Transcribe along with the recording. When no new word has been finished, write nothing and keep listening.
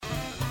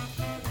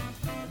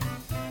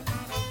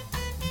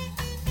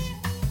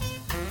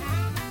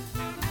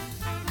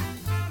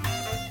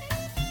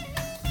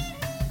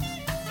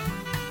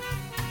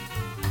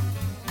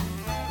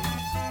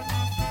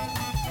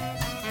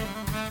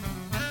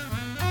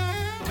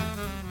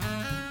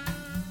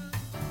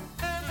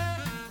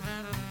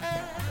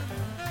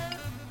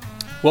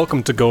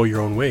Welcome to Go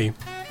Your Own Way,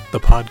 the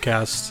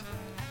podcast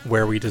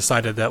where we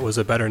decided that was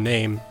a better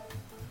name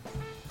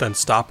than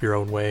Stop Your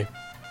Own Way,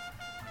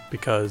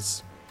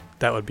 because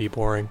that would be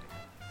boring.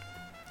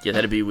 Yeah,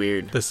 that'd be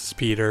weird. This is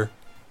Peter.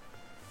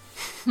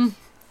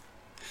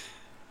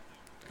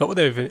 What would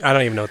they even, I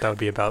don't even know what that would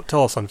be about.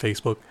 Tell us on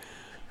Facebook.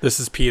 This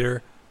is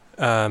Peter.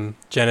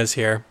 Jenna's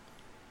here.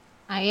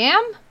 I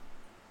am?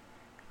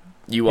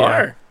 You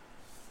Yeah.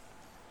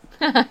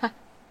 are.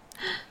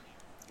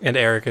 And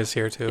Eric is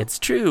here too. It's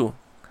true.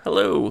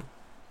 Hello.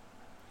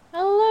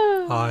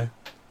 Hello. Hi.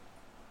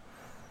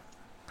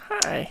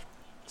 Hi.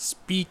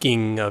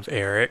 Speaking of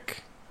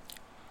Eric,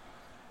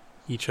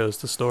 he chose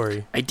the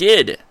story. I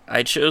did.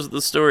 I chose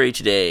the story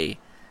today.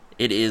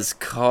 It is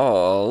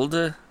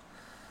called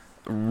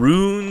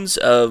Runes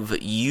of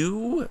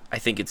You. I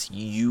think it's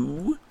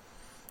You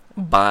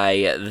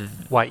by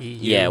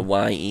Y-E-U. yeah,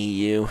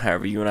 Y-E-U,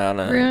 however you want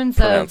to Runes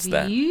pronounce of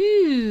that.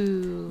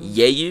 You.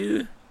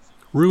 Yeyu?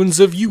 Runes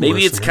of You.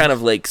 Maybe it's listeners. kind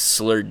of like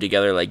slurred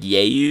together like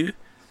Yeyu.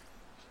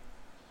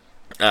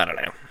 I don't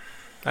know.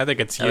 I think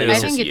it's you. I think I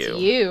It's think just it's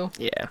you.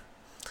 you.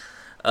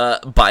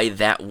 Yeah. By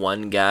that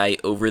one guy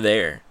over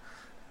there.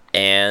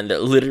 And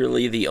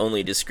literally the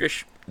only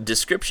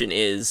description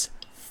is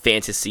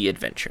fantasy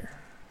adventure.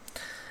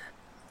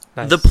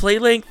 Nice. The play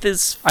length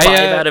is 5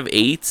 I, out of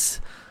 8,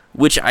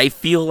 which I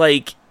feel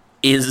like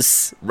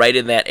is right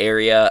in that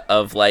area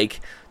of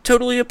like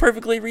totally a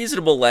perfectly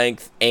reasonable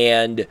length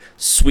and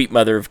sweet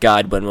mother of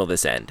God, when will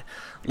this end?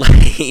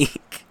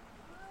 Like,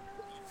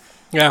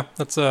 Yeah,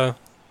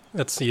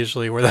 that's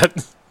usually where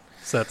that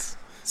sets.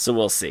 so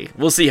we'll see.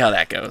 We'll see how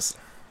that goes.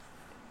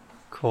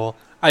 Cool.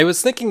 I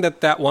was thinking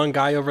that one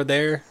guy over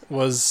there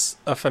was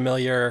a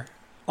familiar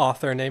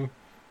author name,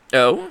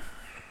 Oh,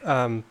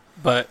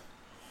 but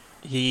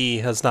he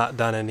has not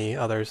done any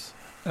others,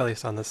 at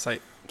least on this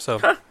site. So,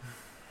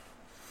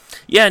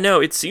 yeah, no,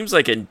 it seems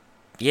like it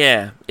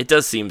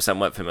does seem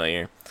somewhat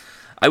familiar.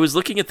 I was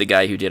looking at the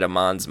guy who did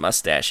Amon's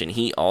mustache, and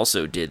he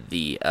also did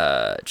the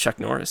Chuck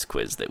Norris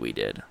quiz that we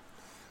did.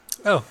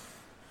 oh,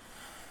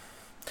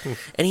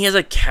 And he has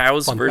a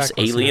cows Fun versus fact,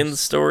 listeners. aliens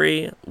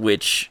story,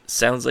 which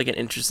sounds like an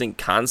interesting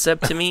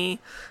concept to me,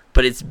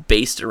 but it's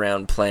based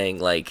around playing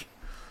like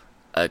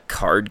a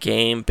card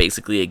game,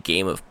 basically a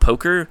game of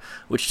poker,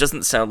 which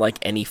doesn't sound like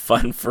any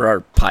fun for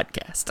our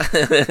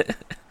podcast.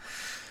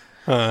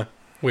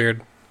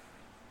 weird.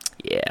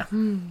 Yeah.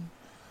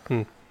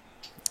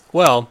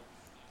 Well,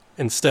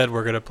 instead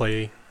we're gonna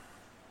play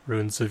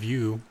Runes of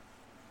You.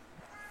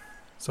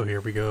 So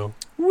here we go.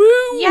 Woo!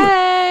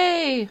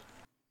 Yay!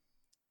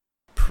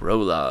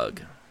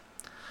 Prologue.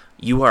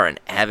 You are an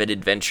avid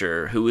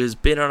adventurer who has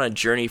been on a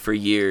journey for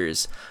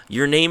years.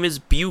 Your name is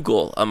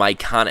Bugle, a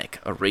myconic,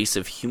 a race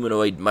of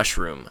humanoid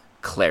mushroom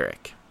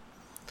cleric.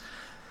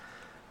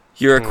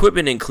 Your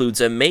equipment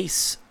includes a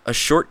mace, a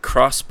short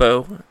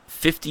crossbow,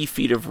 50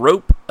 feet of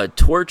rope, a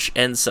torch,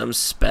 and some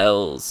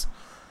spells.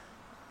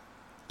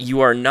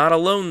 You are not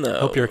alone, though.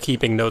 Hope you're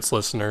keeping notes,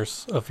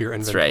 listeners, of your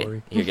That's inventory.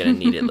 right. You're going to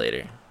need it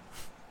later.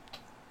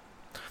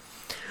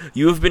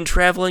 You have been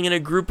traveling in a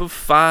group of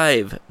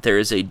 5. There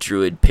is a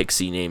druid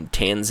pixie named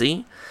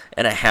Tansy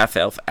and a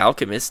half-elf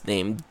alchemist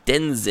named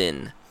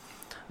Denzin.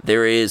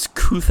 There is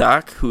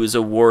Kuthak, who is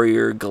a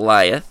warrior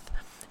Goliath,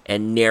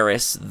 and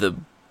Neris, the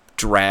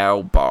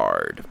drow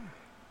bard.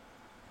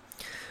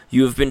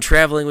 You have been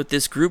traveling with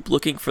this group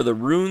looking for the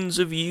Runes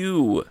of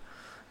You.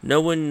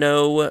 No one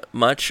know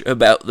much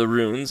about the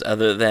runes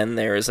other than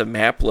there is a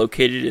map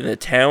located in the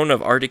town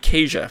of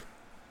Articasia.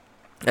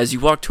 As you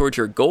walk towards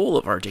your goal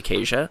of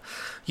Articasia,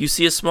 you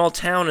see a small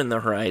town in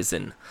the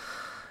horizon.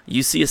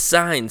 You see a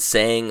sign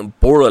saying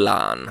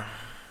Borolan.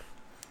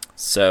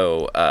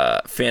 So,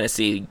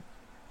 fantasy.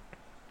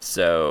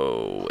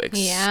 So,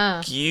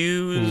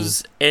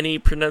 excuse any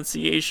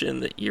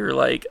pronunciation that you're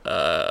like,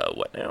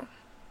 what now?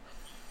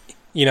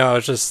 You know, I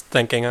was just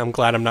thinking, I'm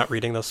glad I'm not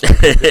reading this one.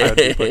 I would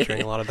be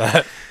butchering a lot of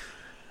that.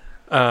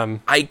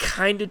 I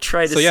kind of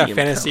try to So see yeah, him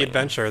fantasy coming.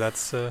 adventure.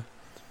 That's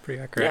pretty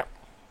accurate. Yeah.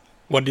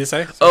 What did you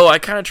say? Oh, I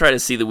kind of try to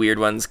see the weird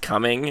ones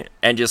coming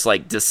and just,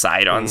 like,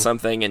 decide on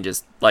something and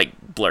just, like,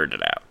 blurt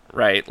it out,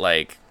 right?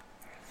 Like,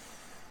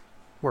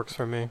 Works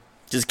for me.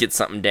 just get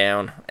something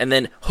down. And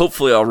then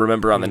hopefully I'll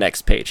remember on the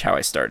next page how I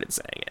started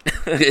saying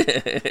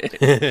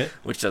it.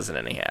 Which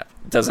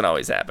doesn't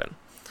always happen.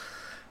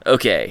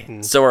 Okay,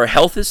 so our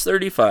health is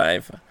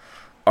 35.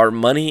 Our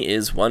money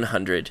is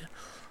 100,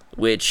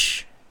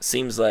 which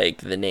seems like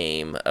the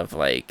name of,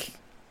 like,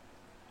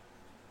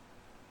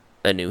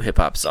 a new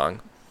hip-hop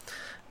song.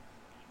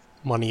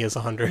 Money is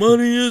 100.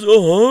 Money is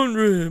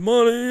 100.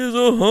 Money is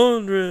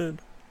 100.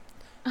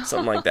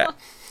 Something like that.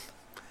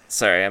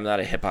 Sorry, I'm not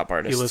a hip hop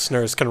artist. You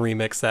listeners can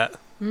remix that.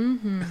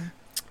 Mm-hmm.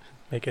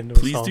 Make it into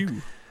Please a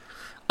song.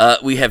 do.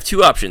 We have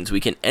 2 options.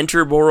 We can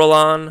enter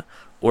Borolan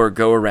or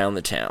go around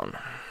the town.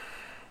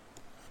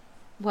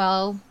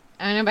 Well,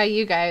 I don't know about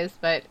you guys,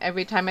 but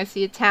every time I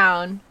see a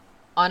town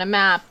on a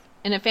map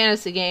in a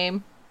fantasy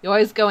game, you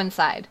always go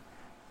inside.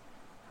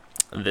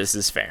 This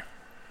is fair.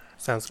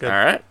 Sounds good. All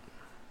right.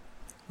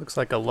 Looks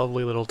like a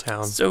lovely little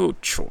town. So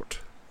short.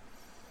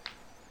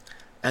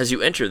 As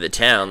you enter the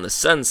town, the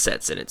sun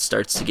sets and it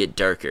starts to get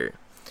darker.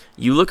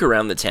 You look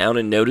around the town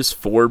and notice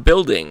 4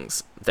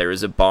 buildings. There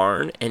is a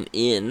barn, an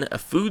inn, a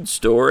food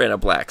store, and a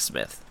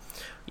blacksmith.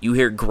 You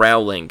hear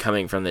growling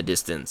coming from the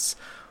distance.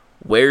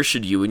 Where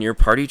should you and your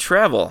party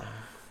travel?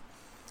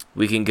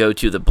 We can go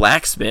to the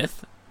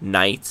blacksmith,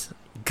 night.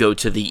 Go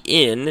to the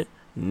inn,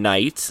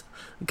 night.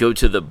 Go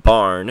to the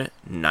barn,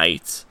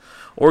 night.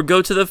 Or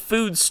go to the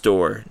food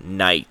store,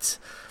 night.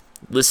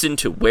 Listen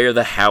to where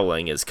the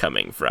howling is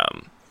coming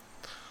from.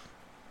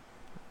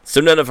 So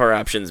none of our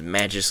options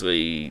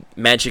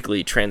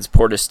magically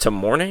transport us to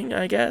morning,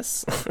 I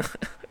guess.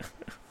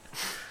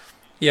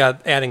 Yeah,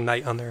 adding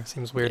night on there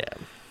seems weird.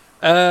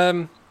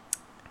 Yeah.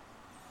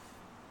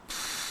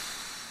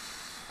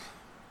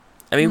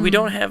 I mean, we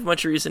don't have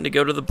much reason to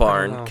go to the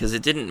barn because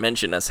it didn't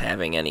mention us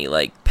having any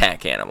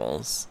pack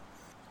animals.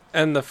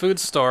 And the food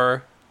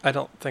store, I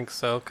don't think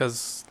so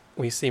because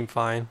we seem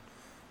fine.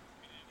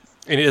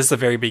 And it is the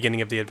very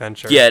beginning of the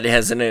adventure. Yeah,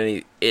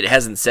 it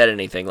hasn't said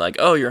anything like,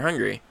 "Oh, you're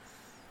hungry."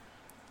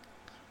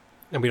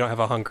 And we don't have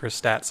a hunger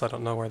stat, so I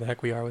don't know where the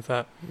heck we are with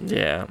that.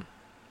 Yeah.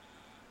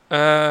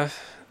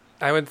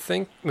 I would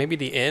think maybe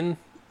the inn,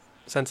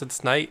 since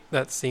it's night.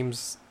 That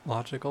seems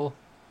logical.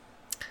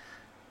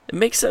 It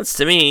makes sense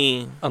to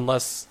me.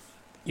 Unless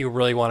you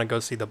really want to go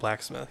see the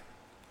blacksmith.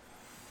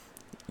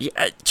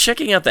 Yeah,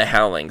 checking out the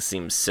howling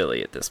seems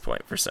silly at this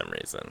point for some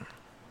reason.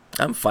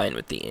 I'm fine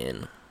with the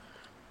inn.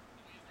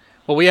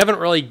 Well, we haven't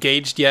really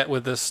gauged yet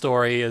with this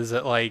story. Is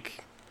it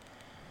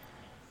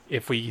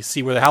if we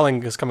see where the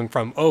howling is coming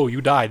from, oh, you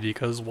died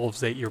because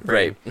wolves ate your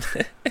brain.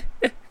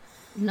 Right.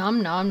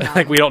 Nom nom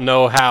nom. We don't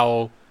know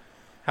how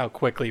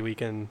quickly we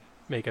can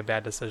make a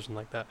bad decision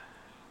like that.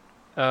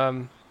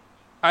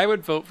 I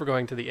would vote for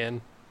going to the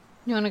inn.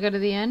 You want to go to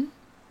the inn?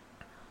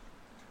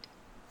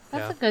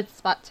 That's Yeah. a good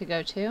spot to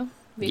go to.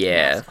 We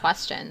Yeah. can ask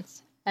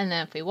questions. And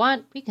then if we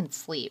want, we can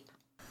sleep.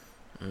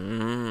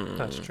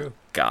 That's true.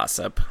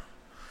 Gossip.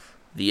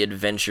 The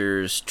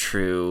adventure's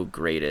true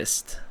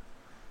greatest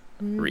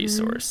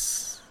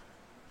resource.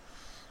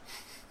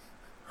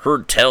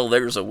 Heard tell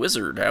there's a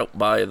wizard out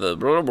by the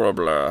blah blah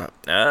blah.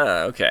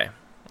 Ah, okay.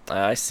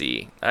 I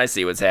see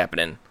what's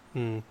happening.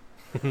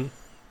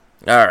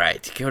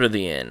 Alright, go to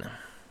the inn.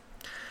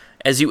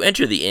 As you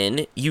enter the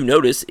inn, you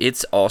notice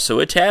it's also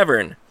a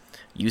tavern.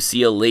 You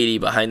see a lady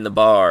behind the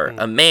bar,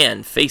 a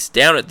man face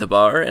down at the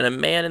bar, and a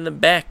man in the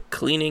back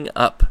cleaning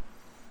up.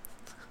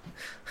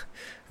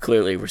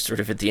 Clearly, we're sort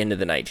of at the end of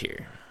the night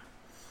here.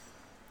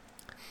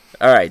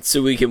 Alright,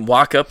 so we can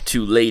walk up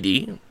to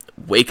lady,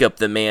 wake up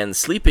the man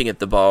sleeping at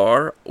the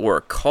bar,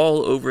 or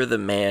call over the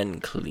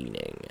man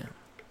cleaning.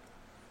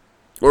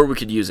 Or we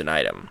could use an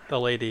item. The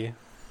lady.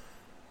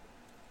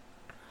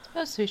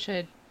 Suppose we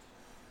should,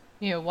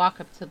 walk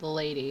up to the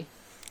lady.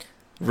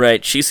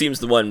 Right, she seems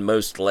the one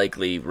most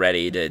likely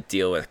ready to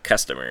deal with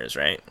customers,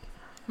 right?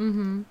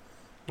 Mm-hmm.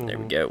 There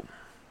we go.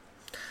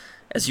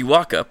 As you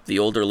walk up, the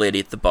older lady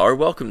at the bar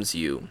welcomes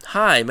you.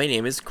 Hi, my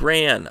name is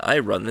Gran. I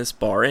run this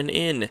bar and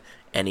inn.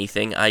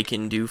 Anything I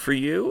can do for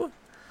you?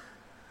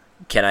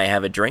 Can I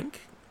have a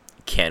drink?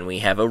 Can we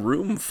have a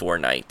room for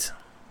night?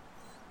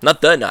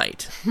 Not the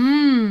night.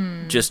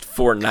 Just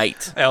for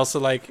night. I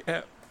also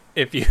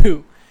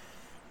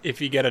if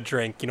you get a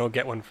drink, you don't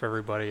get one for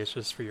everybody. It's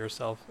just for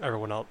yourself.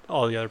 Everyone else,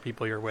 all the other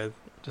people you're with,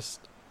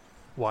 just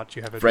watch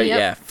you have a Right, drink. Yep.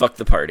 yeah. Fuck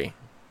the party.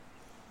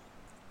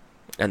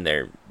 And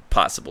their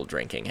possible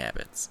drinking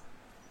habits.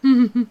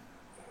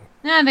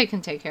 Nah, they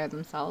can take care of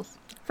themselves.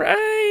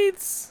 Right.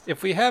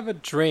 If we have a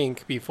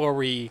drink before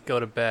we go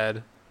to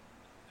bed,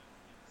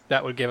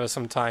 that would give us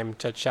some time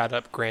to chat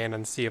up Gran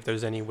and see if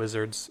there's any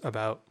wizards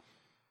about.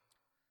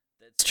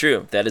 That's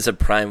true. That is a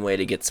prime way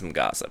to get some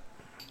gossip.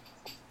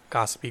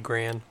 Gossipy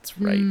Gran. That's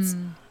right.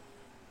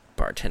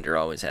 Bartender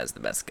always has the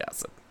best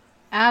gossip.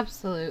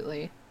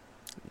 Absolutely.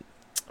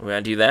 We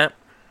want to do that?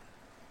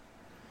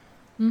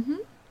 Mm-hmm.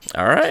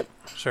 All right.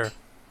 Sure.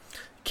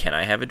 Can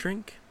I have a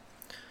drink?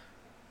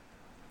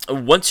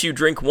 Once you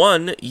drink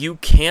one, you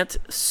can't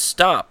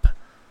stop.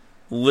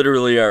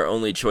 Literally, our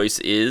only choice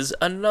is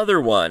another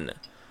one.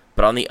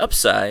 But on the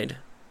upside,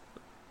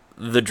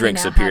 the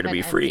drinks We now appear have to be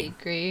an free.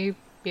 empty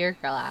beer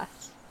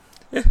glass.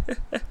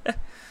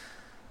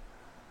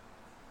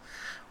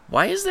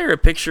 Why is there a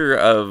picture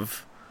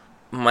of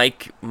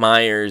Mike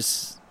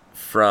Myers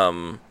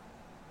from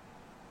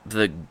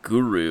The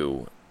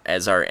Guru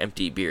as our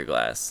empty beer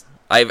glass?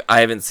 I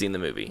haven't seen the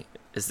movie.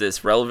 Is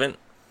this relevant?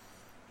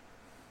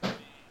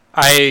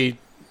 I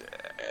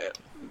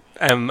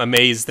am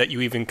amazed that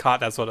you even caught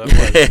that's what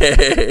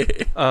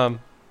it was.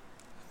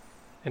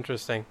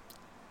 Interesting.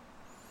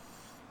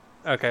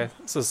 Okay,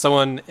 so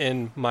someone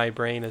in my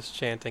brain is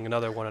chanting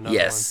another one.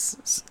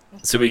 Yes.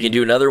 So we can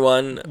do another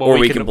one, Well, or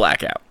we we can- can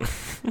black out.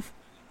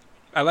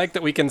 I like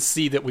that we can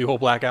see that we will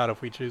black out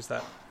if we choose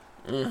that.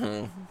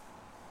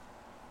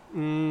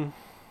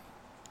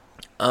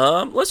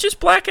 Let's just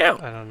black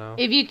out. I don't know.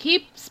 If you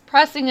keep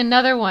pressing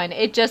another one,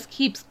 it just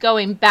keeps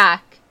going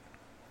back.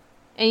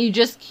 And you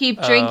just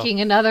keep drinking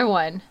another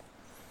one.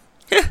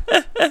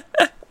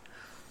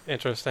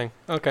 Interesting.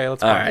 Okay,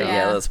 let's. All right,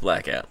 Yeah. let's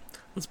black out.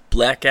 Let's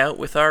black out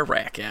with our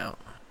rack out.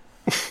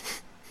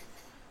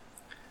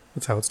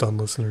 That's how it's done,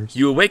 listeners.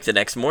 You awake the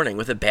next morning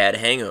with a bad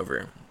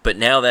hangover, but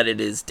now that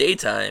it is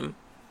daytime,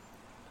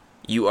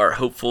 you are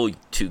hopeful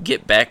to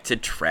get back to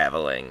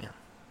traveling.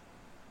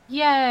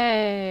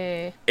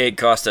 Yay! It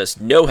cost us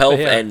no health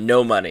Yeah. and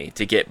no money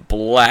to get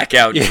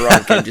blackout Yeah.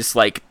 drunk and just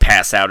like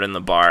pass out in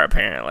the bar.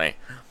 Apparently,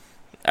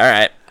 all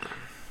right,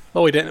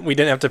 Well, we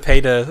didn't have to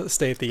pay to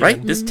stay at the right?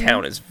 inn. This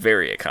town is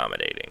very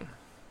accommodating.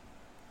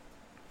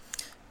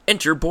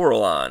 Enter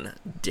Borelon,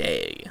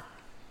 day.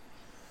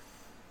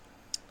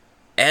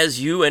 As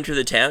you enter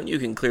the town, you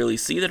can clearly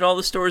see that all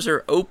the stores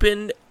are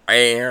open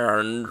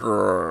and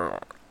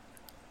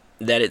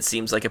that it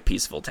seems like a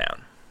peaceful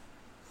town.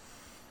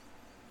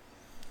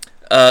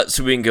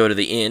 So we can go to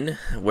the inn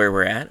where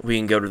we're at. We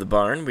can go to the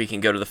barn. We can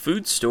go to the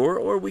food store,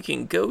 or we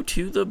can go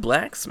to the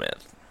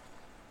blacksmith.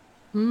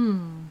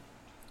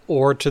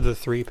 Or to the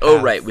 3 paths.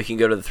 Oh, right. We can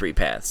go to the 3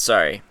 paths.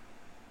 Sorry.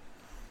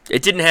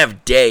 It didn't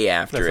have day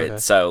after That's it, okay.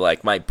 so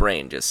like my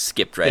brain just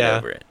skipped right Yeah.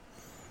 over it.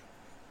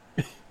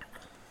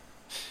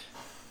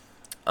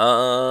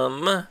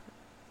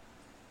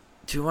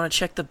 Do you want to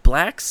check the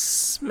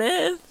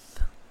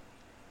blacksmith?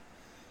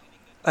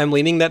 I'm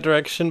leaning that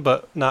direction,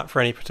 but not for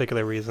any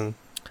particular reason.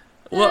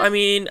 Well, I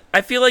mean,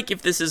 I feel like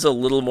if this is a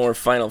little more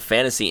Final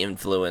Fantasy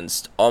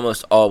influenced,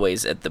 almost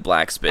always at the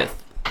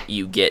blacksmith,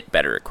 you get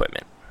better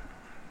equipment.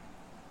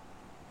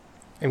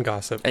 And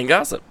gossip. And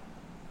gossip.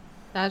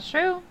 That's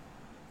true.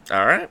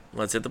 Alright,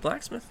 let's hit the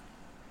blacksmith.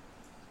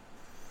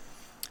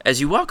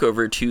 As you walk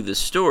over to the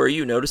store,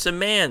 you notice a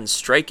man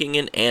striking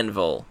an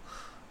anvil.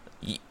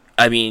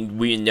 I mean,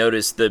 we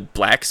notice the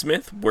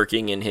blacksmith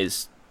working in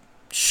his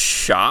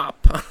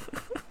shop.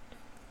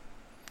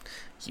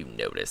 You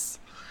notice.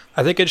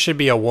 I think it should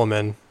be a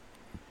woman.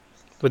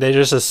 But they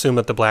just assume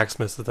that the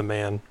blacksmith is the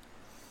man.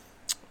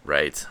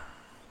 Right.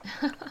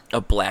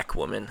 A black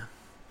woman.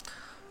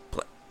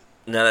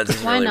 No, that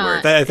doesn't Why really not?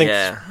 work. I think-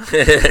 Yeah.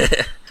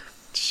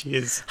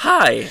 Jeez.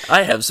 Hi,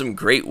 I have some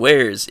great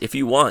wares. If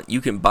you want, you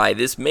can buy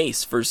this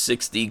mace for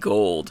 60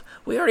 gold.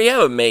 We already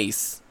have a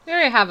mace. We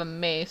already have a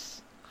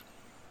mace.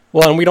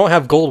 Well, and we don't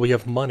have gold, we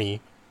have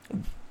money.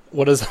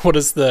 What is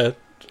the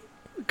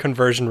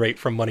conversion rate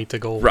from money to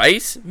gold?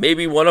 Right?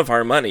 Maybe one of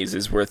our monies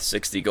is worth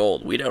 60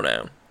 gold. We don't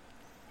know.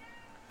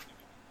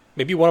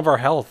 Maybe one of our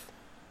health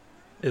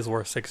is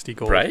worth 60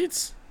 gold.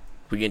 Right?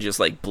 We can just,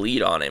 like,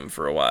 bleed on him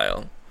for a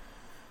while.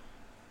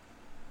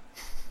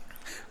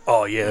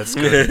 Oh, yeah, that's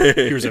good.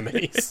 Here's a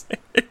mace.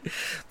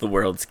 The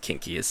world's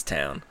kinkiest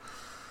town.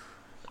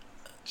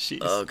 Jeez.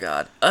 Oh,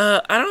 God.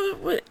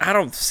 I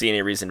don't see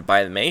any reason to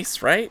buy the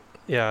mace, right?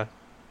 Yeah.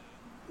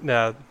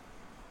 Nah.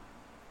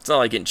 It's not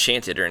like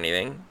enchanted or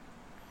anything.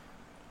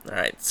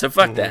 Alright, so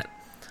fuck Mhm.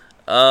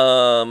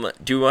 that.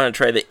 Do we want to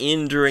try the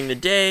inn during the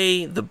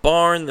day, the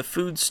barn, the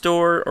food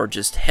store, or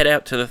just head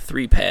out to the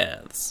 3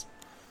 paths?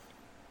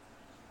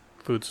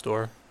 Food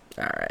store.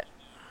 Alright.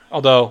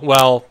 Although,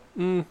 well,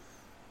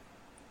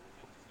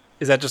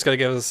 is that just going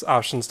to give us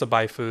options to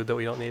buy food that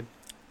we don't need?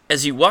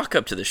 As you walk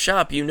up to the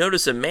shop, you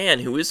notice a man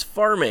who is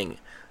farming.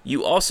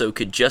 You also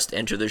could just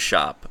enter the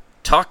shop,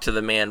 talk to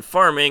the man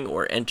farming,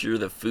 or enter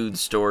the food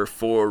store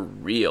for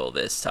real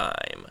this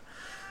time.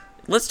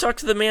 Let's talk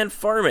to the man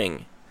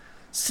farming.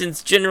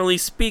 Since generally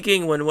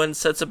speaking, when one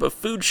sets up a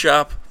food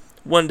shop,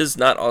 one does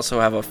not also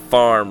have a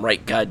farm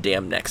right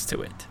goddamn next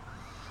to it.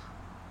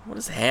 What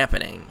is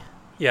happening?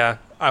 Yeah,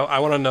 I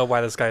want to know why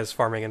this guy is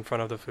farming in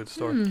front of the food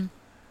store.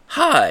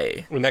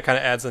 Hi. And that kind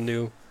of adds a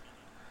new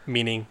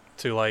meaning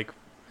to, like,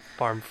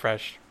 farm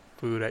fresh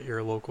food at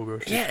your local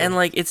grocery Yeah, store. and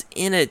like it's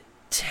in a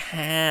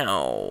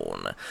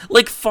town.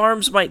 Like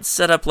farms might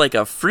set up like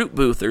a fruit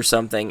booth or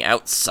something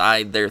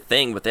outside their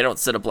thing, but they don't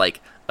set up like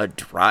a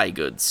dry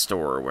goods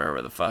store or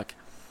wherever the fuck.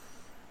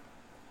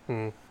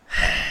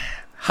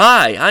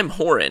 Hi, I'm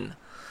Horan.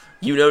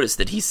 You notice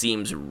that he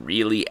seems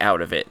really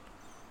out of it.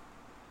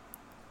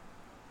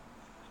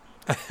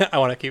 I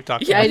want to keep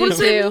talking. Yeah, I what do does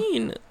that too.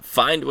 mean?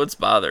 Find what's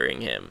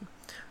bothering him.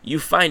 You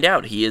find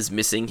out he is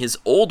missing his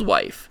old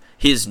wife.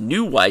 His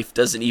new wife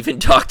doesn't even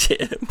talk to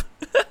him.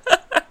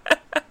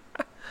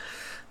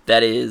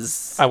 That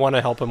is... I want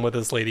to help him with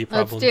his lady Let's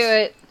problems. do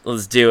it.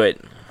 Let's do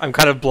it. I'm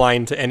kind of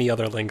blind to any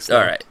other links. Though.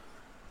 Alright.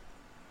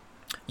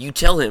 You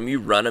tell him you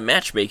run a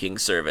matchmaking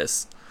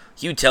service.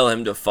 You tell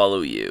him to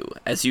follow you.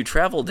 As you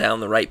travel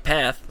down the right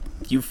path,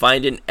 you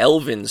find an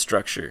elven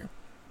structure.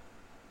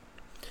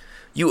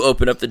 You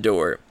open up the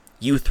door.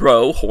 You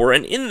throw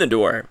Horan in the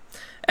door.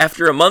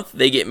 After a month,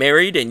 they get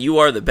married, and you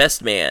are the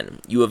best man.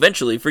 You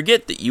eventually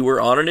forget that you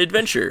were on an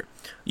adventure.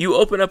 You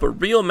open up a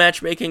real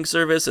matchmaking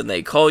service, and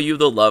they call you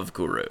the Love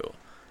Guru.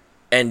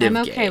 End I'm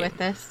of okay game. with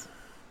this.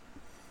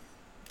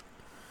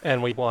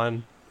 And we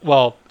won.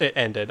 Well, it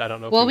ended. I don't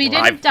know. If Well, we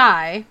won. didn't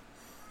die.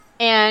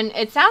 And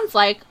it sounds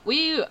like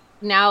we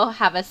now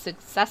have a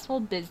successful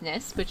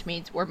business, which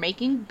means we're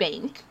making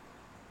bank.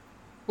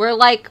 We're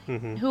like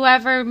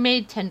whoever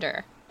made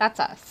Tinder. That's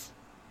us.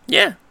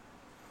 Yeah.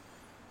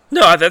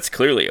 No, that's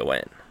clearly a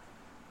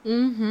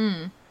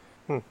win.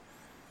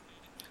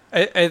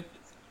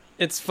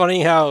 It's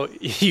funny how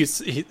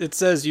it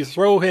says you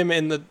throw him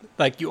in the,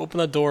 like, you open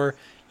the door,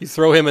 you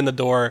throw him in the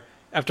door.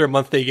 After a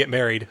month, they get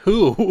married.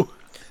 Who?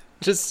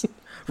 Just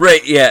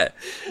Right, yeah.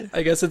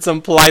 I guess it's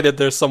implied that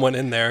there's someone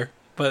in there,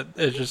 but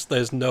it's just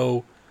there's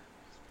no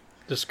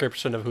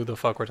description of who the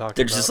fuck we're talking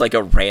There's about. just like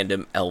a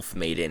random elf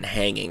maiden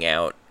hanging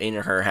out in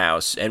her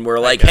house, and we're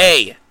like, guess.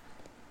 hey,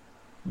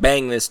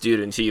 bang this dude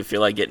until you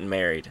feel like getting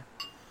married.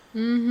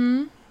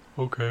 Mm-hmm.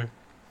 Okay.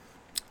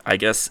 I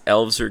guess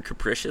elves are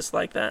capricious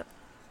like that.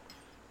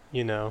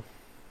 You know.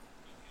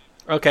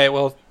 Okay,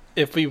 well,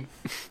 if we...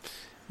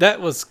 that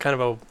was kind of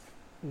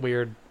a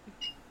weird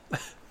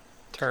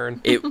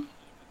turn. It,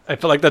 I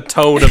feel like the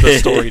tone of the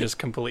story just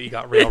completely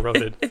got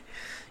railroaded.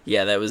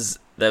 yeah, that was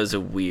a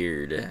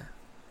weird.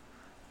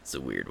 It's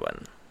a weird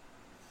one.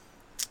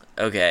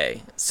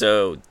 Okay,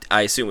 so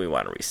I assume we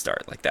want to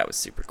restart. Like that was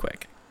super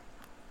quick.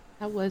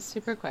 That was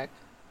super quick.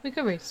 We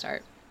could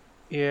restart.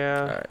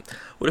 Yeah. All right.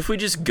 What if we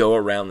just go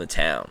around the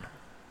town?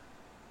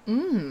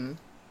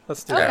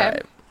 Let's do Okay. that.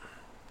 Alright.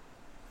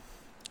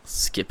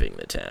 Skipping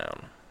the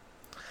town.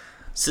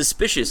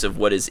 Suspicious of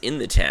what is in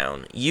the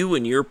town, you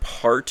and your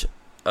part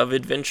of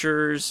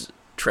adventurers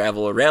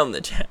travel around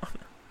the town.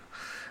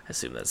 I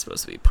assume that's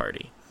supposed to be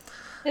party.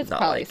 It's Not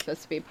probably like-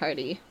 supposed to be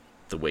party.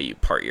 The way you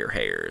part your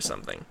hair or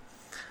something.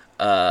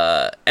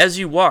 As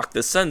you walk,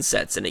 the sun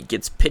sets and it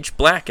gets pitch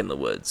black in the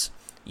woods.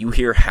 You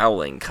hear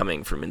howling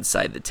coming from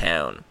inside the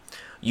town.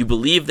 You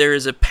believe there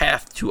is a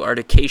path to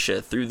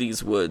Articacia through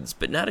these woods,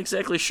 but not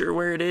exactly sure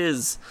where it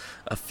is.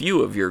 A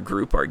few of your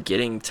group are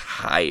getting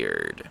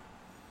tired.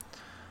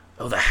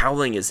 Oh, the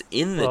howling is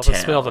in the Well, town.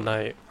 it's middle of the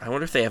night. I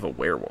wonder if they have a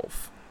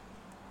werewolf.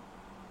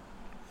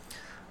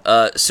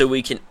 So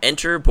we can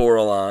enter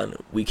Borelon,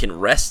 we can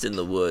rest in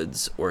the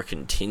woods, or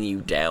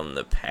continue down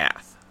the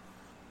path.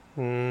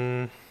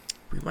 Mm,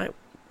 We might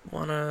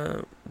want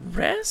to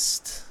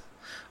rest?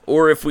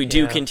 Or if we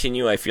do Yeah.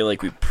 continue, I feel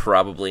like we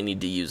probably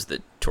need to use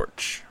the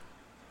torch.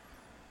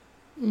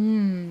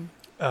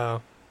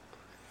 oh.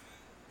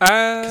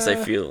 Because I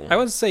feel... I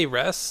would say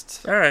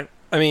rest. Alright,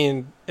 I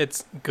mean,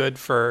 it's good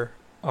for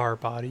our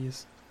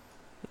bodies.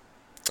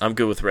 I'm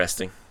good with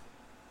resting.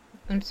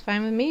 It's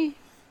fine with me.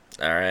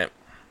 Alright.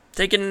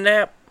 Taking a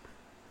nap.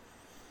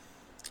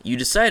 You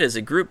decide as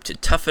a group to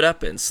tough it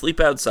up and sleep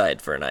outside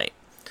for a night.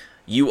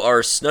 You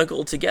are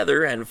snuggled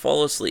together and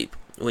fall asleep.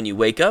 When you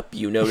wake up,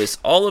 you notice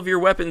all of your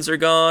weapons are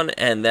gone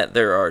and that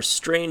there are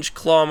strange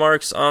claw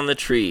marks on the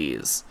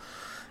trees.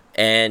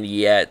 And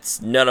yet,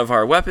 none of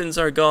our weapons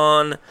are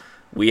gone.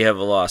 We have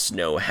lost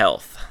no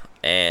health.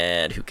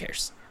 And who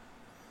cares?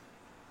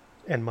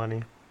 And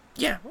money.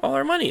 Yeah, all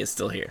our money is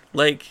still here.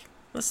 Like,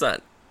 let's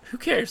not... Who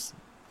cares?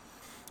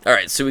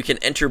 Alright, so we can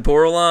enter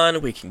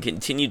Borelon, we can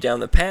continue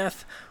down the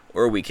path,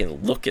 or we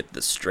can look at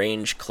the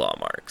strange claw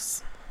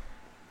marks.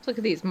 Let's look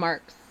at these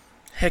marks.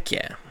 Heck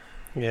yeah.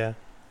 Yeah.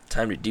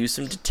 Time to do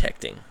some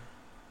detecting.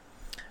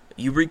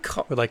 You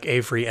recall... With like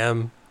Avery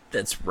M.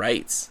 That's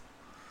right.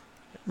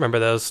 Remember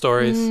those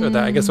stories? Or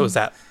that? I guess it was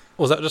that.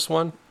 Was that just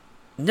one?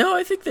 No,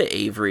 I think the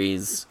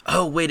Avery's...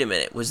 Oh, wait a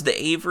minute. Was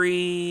the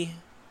Avery...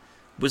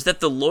 Was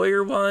that the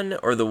lawyer one,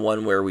 or the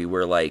one where we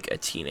were, like, a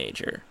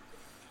teenager?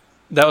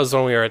 That was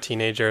when we were a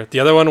teenager. The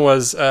other one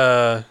was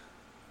that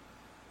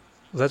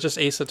just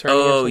Ace Attorney? or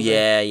Oh, something?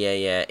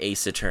 yeah.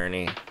 Ace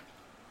Attorney.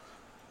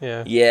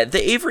 Yeah. Yeah,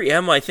 the Avery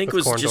M, I think,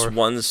 With was just Corndorf.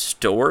 one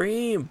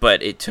story,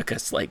 but it took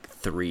us, like,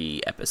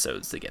 3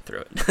 episodes to get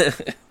through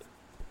it.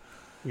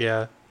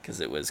 Yeah. Because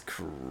it was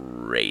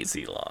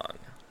crazy long.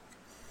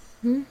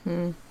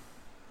 Mm-hmm.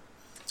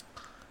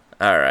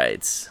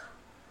 Alright.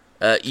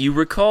 You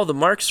recall the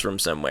marks from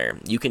somewhere.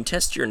 You can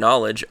test your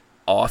knowledge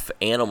off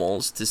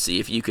animals to see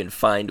if you can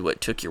find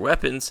what took your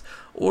weapons,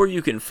 or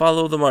you can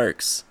follow the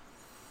marks.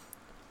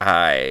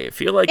 I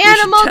feel like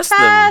Animal we should test them.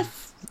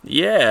 test!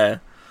 Yeah.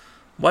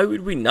 Why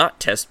would we not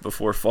test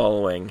before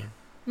following?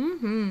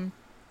 Mm-hmm.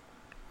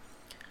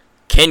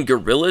 Can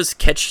gorillas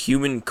catch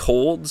human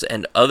colds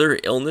and other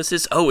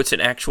illnesses? Oh, it's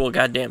an actual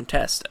goddamn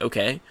test.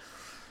 Okay.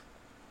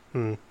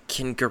 Hmm.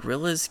 Can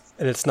gorillas...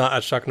 And it's not a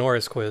Chuck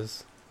Norris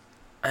quiz.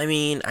 I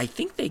mean, I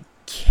think they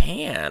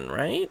can,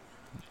 right?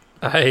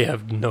 I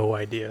have no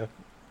idea.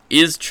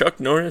 Is Chuck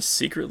Norris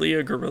secretly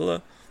a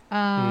gorilla?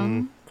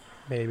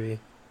 Maybe.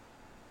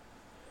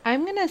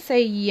 I'm gonna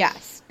say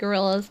yes.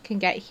 Gorillas can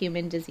get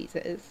human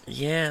diseases.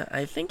 Yeah,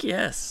 I think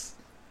yes.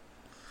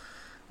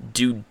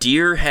 Do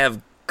deer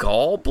have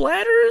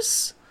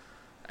gallbladders?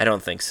 I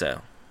don't think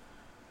so.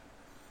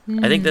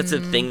 I think that's a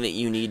thing that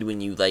you need when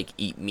you, like,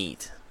 eat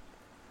meat.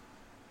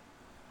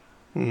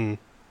 Hmm.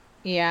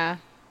 Yeah,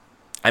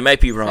 I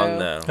might be wrong, So-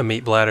 though. A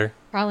meat bladder.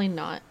 probably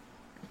not.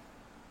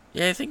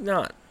 Yeah, I think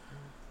not.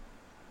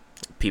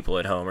 People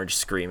at home are just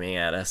screaming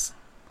at us.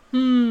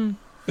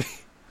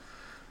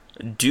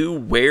 Do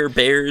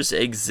werebears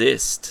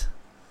exist?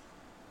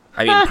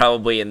 I mean,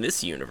 probably in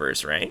this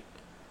universe, right?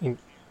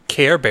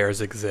 Care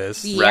Bears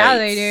exist. Yeah, Right.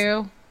 they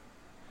do.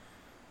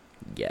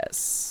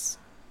 Yes.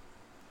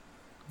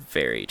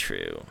 Very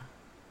true.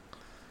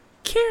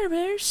 Care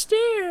Bear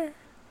stare.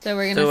 So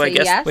we're So gonna I say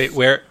guess- yes. Wait,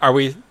 where are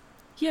we?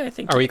 Yeah, I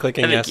think. Are we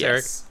clicking I think yes,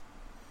 Eric?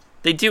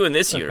 They do in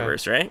this Okay.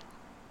 universe, right?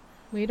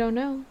 We don't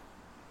know.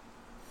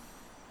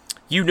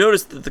 You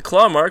notice that the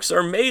claw marks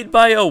are made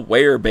by a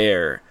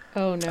werebear.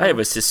 Oh no. I have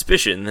a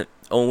suspicion that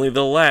only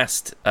the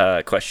last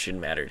question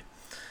mattered.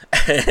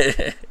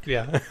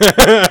 Yeah.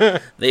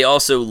 They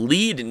also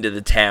lead into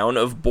the town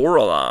of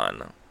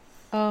Borelon.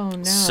 Oh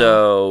no.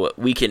 So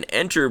we can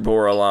enter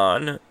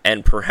Borelon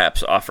and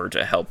perhaps offer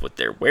to help with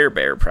their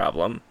werebear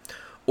problem,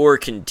 or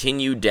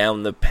continue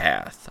down the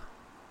path.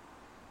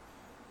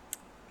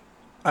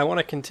 I want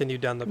to continue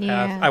down the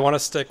path. Yeah. I want to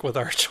stick with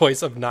our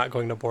choice of not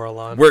going to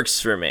Borelon.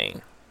 Works for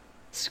me.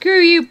 Screw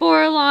you,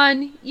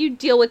 Borelon. You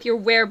deal with your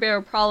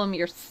werebear problem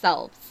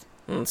yourselves.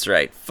 That's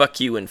right. Fuck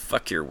you and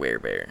fuck your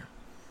werebear.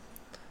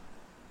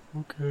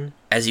 Okay.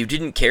 As you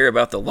didn't care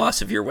about the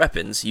loss of your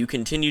weapons, you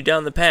continue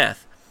down the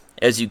path.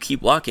 As you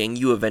keep walking,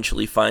 you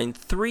eventually find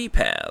 3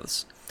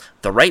 paths.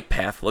 The right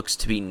path looks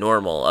to be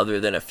normal, other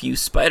than a few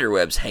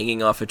spiderwebs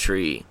hanging off a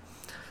tree.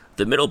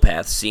 The middle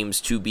path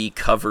seems to be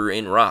covered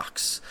in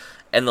rocks,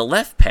 and the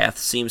left path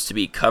seems to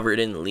be covered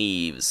in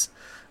leaves.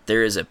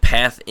 There is a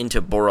path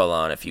into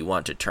Borelon if you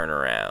want to turn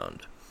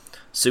around.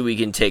 So we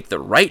can take the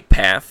right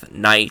path,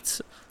 night,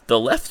 the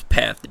left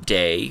path,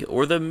 day,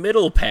 or the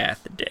middle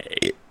path,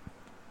 day.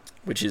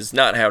 Which is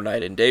not how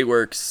night and day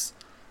works,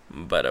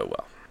 but oh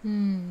well.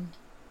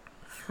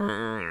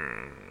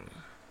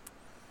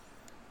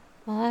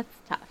 Well, that's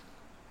tough.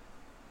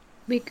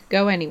 We could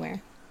go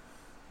anywhere.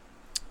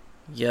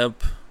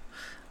 Yep.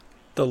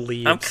 The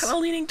leaves. I'm kind of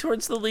leaning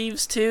towards the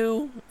leaves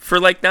too, for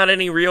like not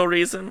any real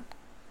reason.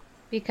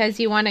 Because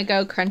you want to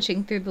go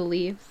crunching through the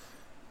leaves.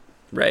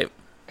 Right.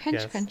 Crunch,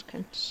 Yes. crunch,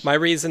 crunch. My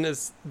reason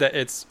is that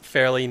it's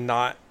fairly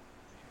not.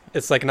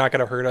 It's like not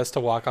going to hurt us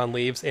to walk on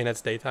leaves and it's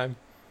daytime.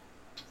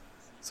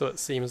 So it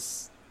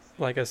seems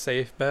like a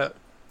safe bet.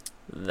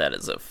 That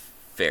is a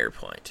fair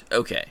point.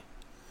 Okay.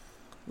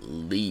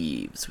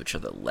 Leaves, which are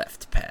the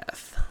left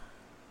path.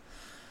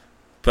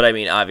 But I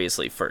mean,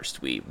 obviously,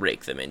 first we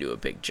rake them into a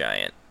big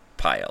giant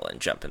pile and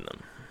jump in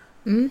them.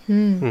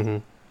 Mm-hmm. Mm-hmm.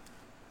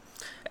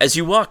 As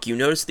you walk, you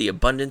notice the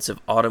abundance of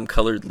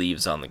autumn-colored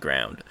leaves on the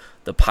ground.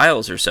 The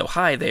piles are so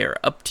high they are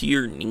up to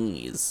your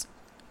knees.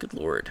 Good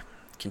lord.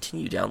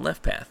 Continue down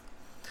left path.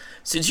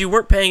 Since you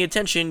weren't paying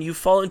attention, you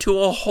fall into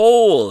a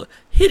hole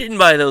hidden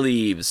by the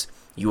leaves.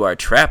 You are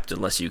trapped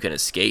unless you can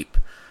escape.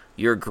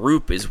 Your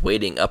group is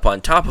waiting up on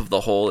top of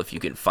the hole if you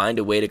can find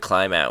a way to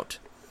climb out.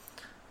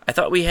 I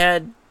thought we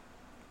had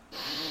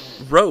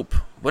rope.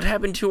 What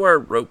happened to our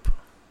rope?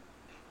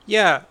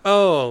 Yeah.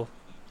 Oh.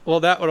 Well,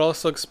 that would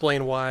also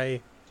explain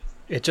why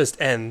it just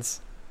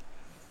ends.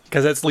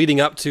 Because it's leading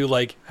up to,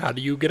 like, how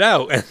do you get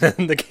out? And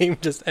then the game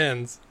just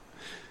ends.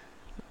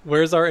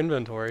 Where's our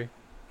inventory?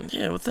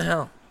 Yeah, what the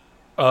hell?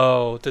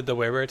 Oh, did the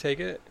werebear take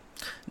it?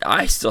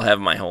 I still have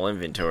my whole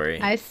inventory.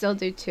 I still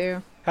do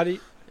too. How did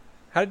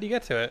you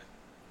get to it?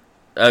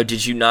 Oh,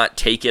 did you not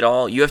take it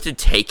all? You have to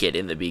take it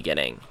in the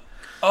beginning.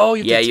 Oh,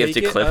 You have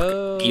to take click.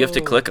 it? You have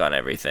to Oh. click on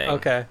everything.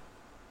 Okay.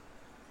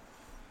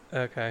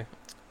 Okay.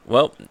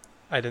 Well,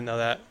 I didn't know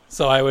that.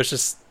 So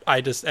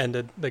I just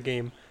ended the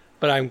game.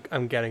 But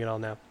I'm getting it all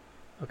now.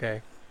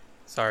 Okay.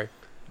 Sorry.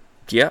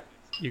 yeah.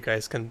 You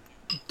guys can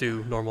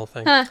do normal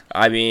things. Huh.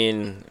 I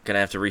mean, gonna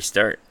have to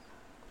restart.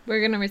 We're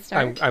going to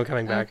restart. I'm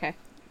coming back. Okay.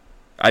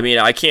 I mean,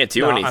 I can't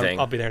do No, anything.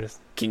 I'll be there in just.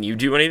 Can you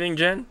do anything,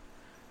 Jen?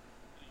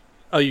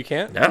 Oh, you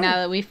can't? No. Now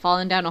that we've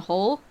fallen down a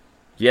hole,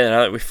 Yeah, now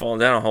that we've fallen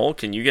down a hole,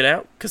 can you get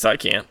out? Because I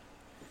can't.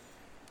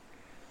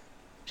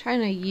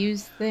 trying to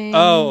use things.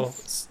 Oh.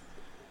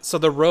 So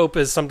the rope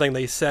is something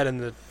they said in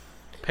the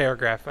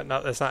paragraph, but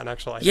that's not an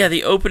actual item. Yeah,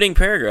 the opening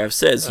paragraph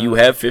says you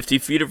have 50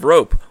 feet of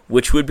rope,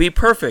 which would be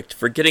perfect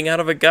for getting out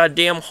of a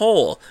goddamn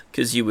hole,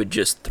 because you would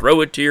just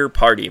throw it to your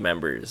party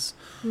members.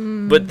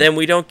 But then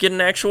we don't get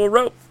an actual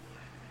rope.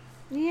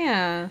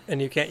 Yeah.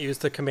 And you can't use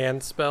the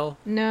command spell?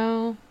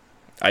 No.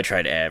 I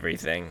tried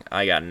everything.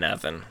 I got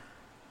nothing.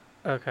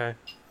 Okay.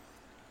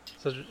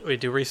 So we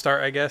do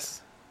restart, I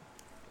guess?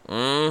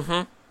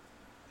 Mm-hmm.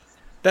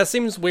 That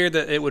seems weird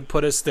that it would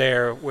put us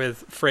there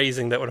with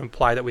phrasing that would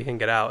imply that we can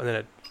get out, and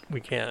then we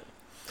can't.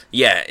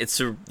 Yeah,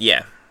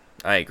 yeah,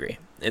 I agree.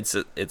 It's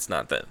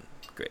not the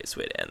greatest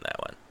way to end that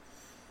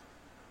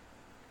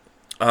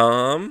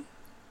one.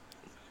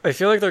 I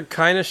feel like they're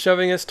kind of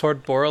shoving us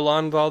toward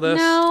Borelon with all this.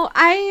 No,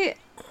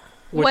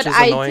 which what is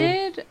I annoying.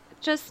 did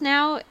just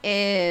now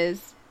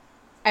is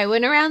I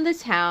went around the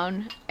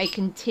town. I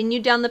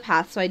continued down the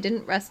path, so I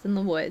didn't rest in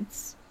the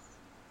woods.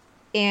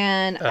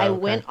 And I okay.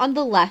 went on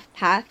the left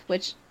path,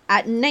 which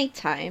at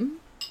nighttime,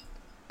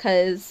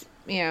 because,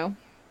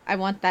 I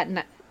want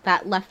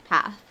that left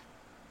path.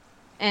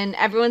 And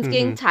everyone's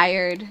getting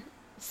tired,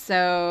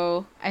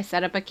 so I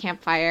set up a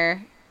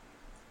campfire,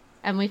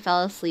 and we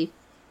fell asleep,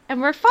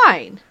 and we're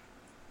fine.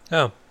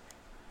 Oh,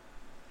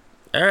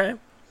 All right.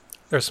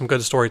 there's some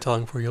good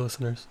storytelling for you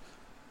listeners.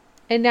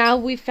 And now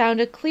we found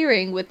a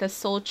clearing with a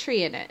soul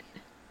tree in it.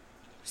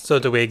 So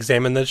do we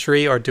examine the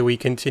tree, or do we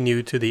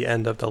continue to the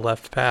end of the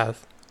left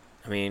path?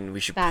 I mean, we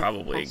should That's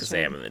probably the question.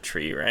 examine the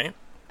tree, right?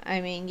 I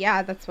mean,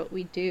 yeah, that's what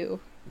we do.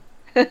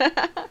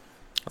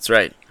 That's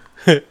right.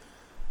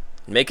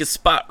 Make a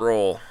spot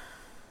roll.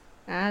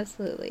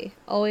 Absolutely.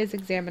 Always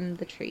examine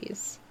the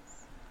trees.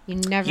 You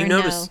never You know.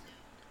 notice,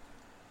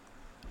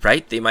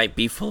 right? They might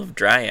be full of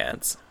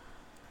dryads.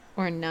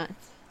 Or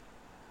nuts.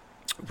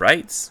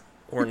 Right.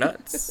 Or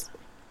nuts.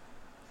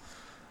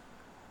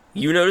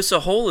 You notice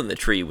a hole in the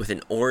tree with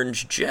an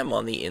orange gem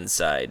on the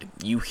inside.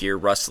 You hear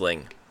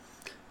rustling.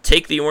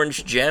 Take the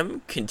orange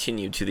gem,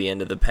 continue to the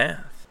end of the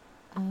path.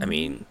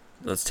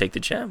 Let's take the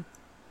gem.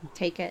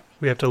 Take it.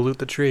 We have to loot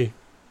the tree.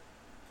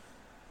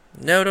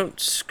 No, don't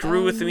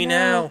screw with me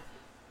now.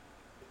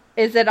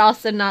 Is it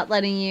also not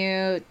letting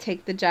you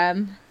take the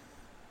gem?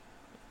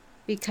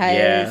 Because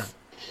Yeah.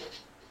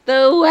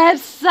 the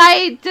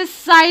website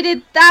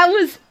decided that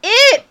was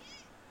it!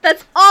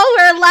 That's all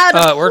we're allowed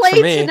it to worked for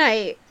play me.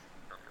 tonight.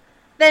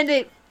 Then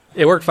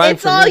It worked fine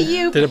It's for all me.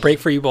 you. Did it break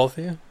for you, both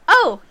of you?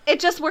 Oh, it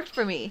just worked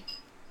for me.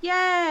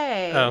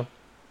 Yay! Oh.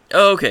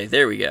 Oh, okay,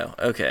 there we go.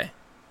 Okay.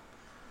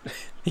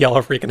 Y'all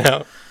are freaking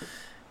out.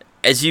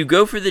 As you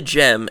go for the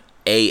gem,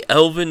 a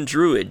elven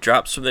druid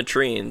drops from the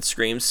tree and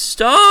screams,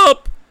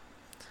 "Stop!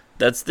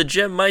 That's the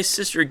gem my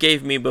sister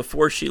gave me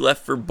before she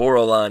left for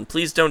Borelon.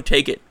 Please don't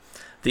take it.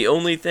 The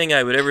only thing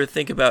I would ever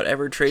think about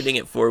ever trading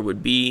it for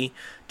would be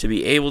to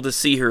be able to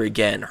see her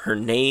again. Her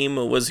name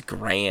was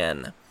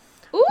Gran.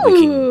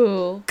 We can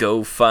Ooh!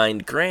 go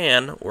find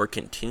Gran or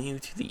continue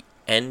to the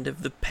end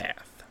of the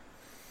path."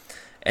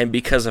 And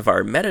because of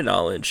our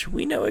meta-knowledge,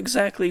 we know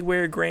exactly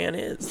where Gran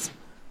is.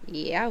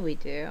 Yeah, we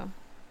do.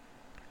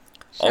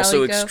 Shall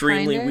Also we go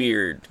extremely find her?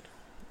 weird.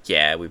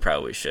 Yeah, we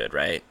probably should,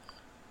 right?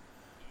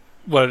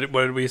 What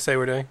did we say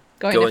we're doing?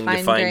 Going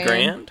to find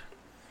Gran.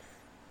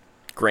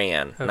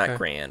 Gran, not Okay.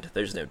 Grand.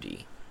 There's no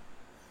D.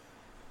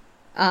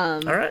 All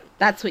right.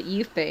 That's what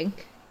you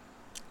think.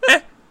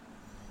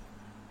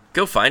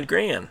 Go find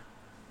Gran.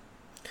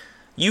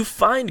 You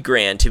find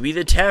Gran to be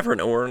the tavern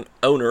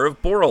owner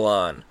of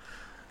Borelon.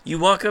 You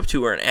walk up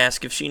to her and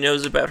ask if she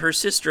knows about her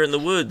sister in the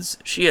woods.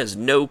 She has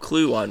no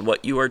clue on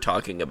what you are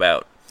talking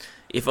about.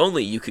 If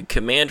only you could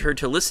command her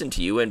to listen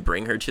to you and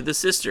bring her to the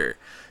sister.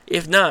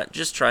 If not,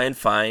 just try and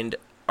find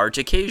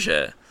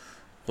Articasia.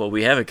 Well,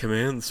 we have a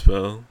command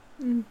spell.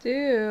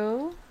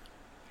 Do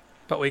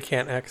But we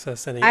can't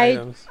access any I?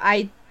 items.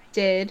 I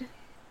did.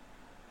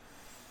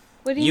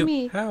 What do you You-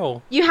 mean?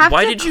 How? You have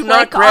Why to did you click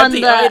not grab on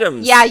the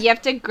items? Yeah, you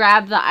have to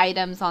grab the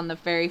items on the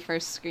very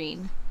first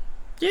screen.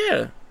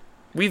 Yeah.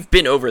 We've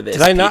been over this,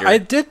 Did I not? Peter. I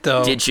did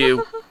though. Did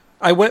you?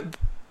 I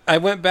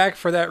went back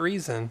for that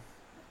reason.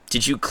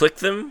 Did you click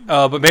them?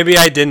 Oh, but maybe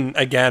I didn't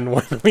again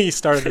when we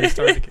started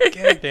restarting.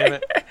 God damn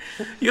it!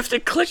 You have to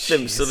click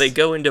them so Jeez. they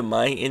go into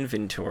my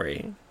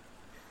inventory.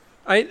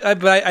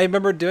 But I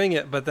remember doing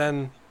it, but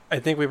then I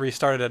think we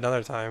restarted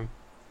another time,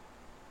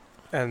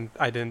 and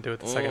I didn't do it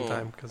the second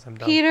time because I'm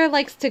dumb. Peter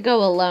likes to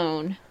go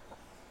alone.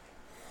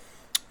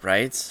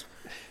 Right?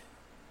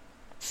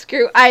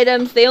 Screw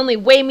items, they only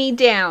weigh me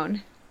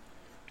down.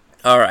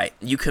 Alright,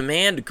 you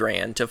command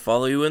Gran to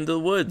follow you in the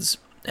woods.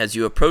 As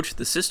you approach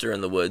the sister in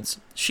the woods,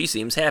 she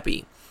seems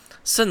happy.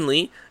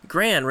 Suddenly,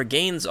 Gran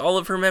regains all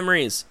of her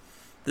memories.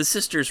 The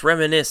sisters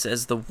reminisce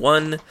as the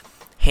one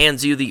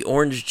hands you the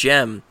orange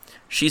gem.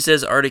 She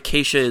says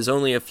Articacia is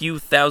only a few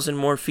thousand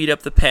more feet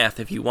up the path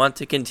if you want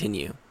to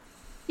continue.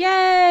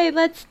 Yay,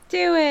 let's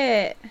do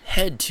it.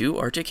 Head to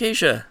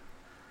Articacia.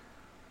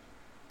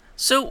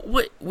 So,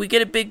 what? We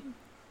get a big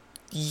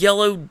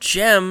yellow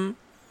gem.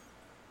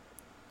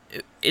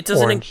 It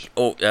doesn't... Orange.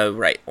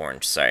 Right,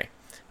 orange, sorry.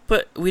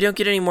 But we don't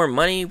get any more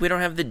money. We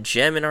don't have the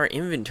gem in our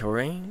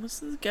inventory. What's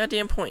the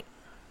goddamn point?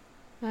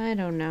 I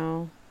don't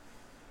know.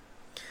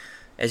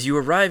 As you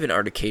arrive in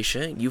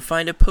Articacia, you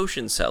find a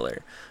potion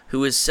seller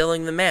who is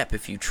selling the map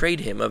if you trade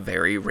him a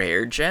very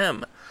rare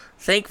gem.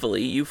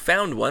 Thankfully, you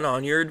found one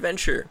on your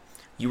adventure.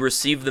 You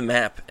receive the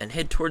map and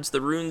head towards the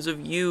ruins of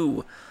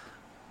Yew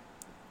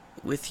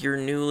with your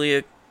newly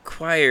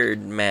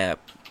acquired map.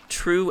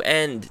 True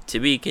End to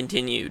be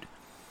continued.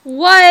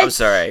 What? I'm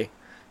sorry.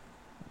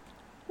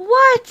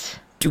 What?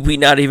 Do we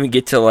not even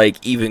get to,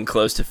 even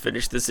close to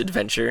finish this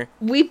adventure?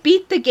 We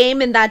beat the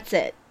game and that's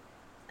it.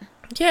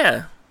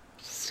 Yeah.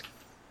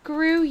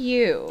 Screw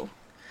you.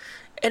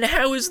 And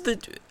how is the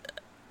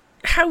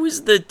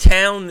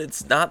town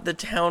that's not the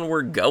town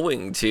we're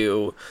going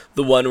to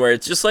the one where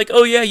it's just like,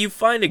 oh yeah, you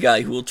find a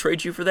guy who will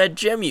trade you for that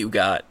gem you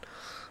got?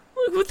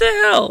 Like, what the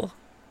hell?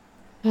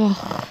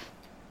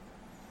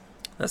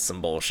 That's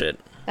some bullshit.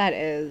 That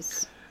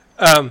is.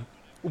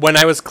 When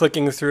I was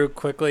clicking through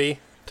quickly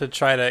to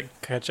try to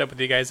catch up with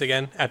you guys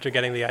again after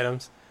getting the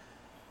items,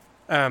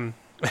 when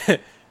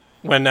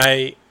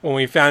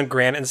we found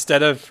Grant,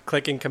 instead of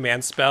clicking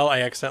command spell,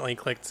 I accidentally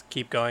clicked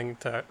keep going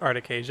to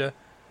Articacia.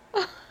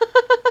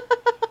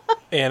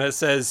 And it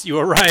says, you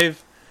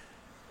arrive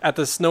at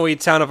the snowy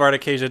town of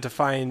Articacia to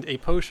find a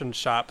potion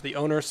shop. The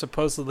owner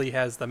supposedly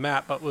has the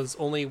map, but was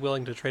only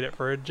willing to trade it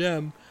for a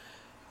gem.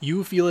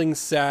 You feeling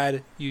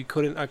sad you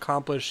couldn't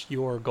accomplish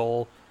your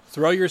goal,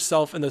 throw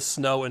yourself in the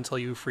snow until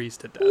you freeze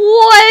to death.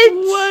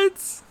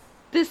 What?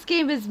 This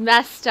game is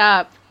messed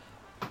up.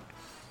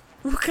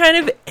 What kind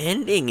of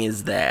ending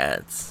is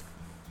that?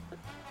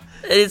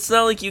 It's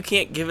not like you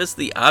can't give us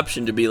the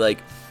option to be like,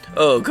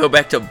 oh, go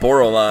back to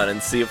Borelon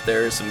and see if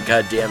there are some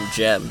goddamn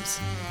gems.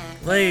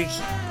 Like,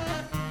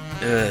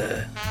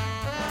 ugh.